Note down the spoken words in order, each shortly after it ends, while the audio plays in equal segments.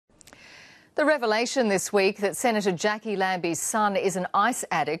The revelation this week that Senator Jackie Lambie's son is an ice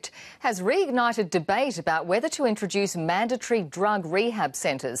addict has reignited debate about whether to introduce mandatory drug rehab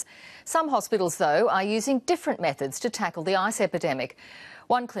centres. Some hospitals, though, are using different methods to tackle the ice epidemic.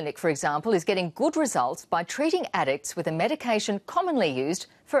 One clinic, for example, is getting good results by treating addicts with a medication commonly used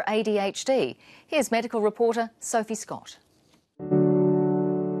for ADHD. Here's medical reporter Sophie Scott.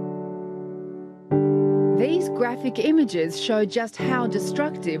 These graphic images show just how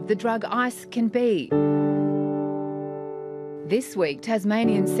destructive the drug ice can be. This week,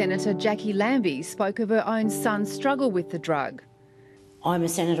 Tasmanian Senator Jackie Lambie spoke of her own son's struggle with the drug. I'm a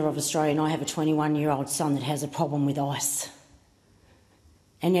Senator of Australia and I have a 21-year-old son that has a problem with ice.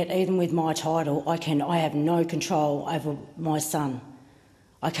 And yet, even with my title, I have no control over my son.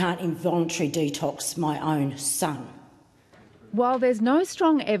 I can't involuntarily detox my own son. While there's no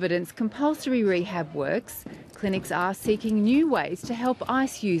strong evidence compulsory rehab works, clinics are seeking new ways to help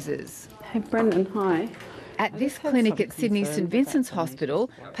ice users. Hey Brendan, hi. At this clinic at Sydney's St Vincent's Hospital,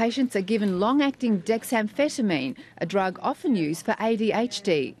 patients are given long-acting dexamphetamine, a drug often used for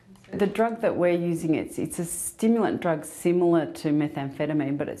ADHD. The drug that we're using, it's a stimulant drug similar to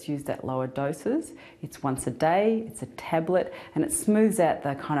methamphetamine, but it's used at lower doses. It's once a day, it's a tablet, and it smooths out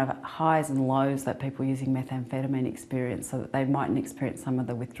the kind of highs and lows that people using methamphetamine experience so that they mightn't experience some of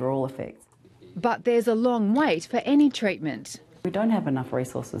the withdrawal effects. But there's a long wait for any treatment. We don't have enough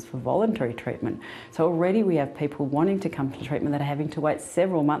resources for voluntary treatment. So already we have people wanting to come to treatment that are having to wait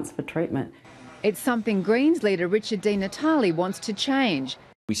several months for treatment. It's something Greens leader Richard Di Natale wants to change.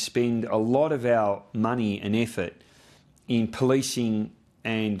 We spend a lot of our money and effort in policing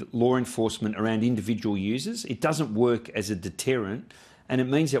and law enforcement around individual users. It doesn't work as a deterrent, and it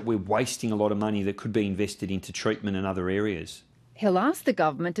means that we're wasting a lot of money that could be invested into treatment in other areas. He'll ask the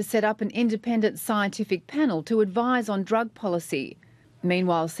government to set up an independent scientific panel to advise on drug policy.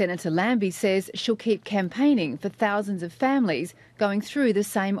 Meanwhile, Senator Lambie says she'll keep campaigning for thousands of families going through the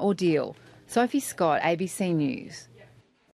same ordeal. Sophie Scott, ABC News.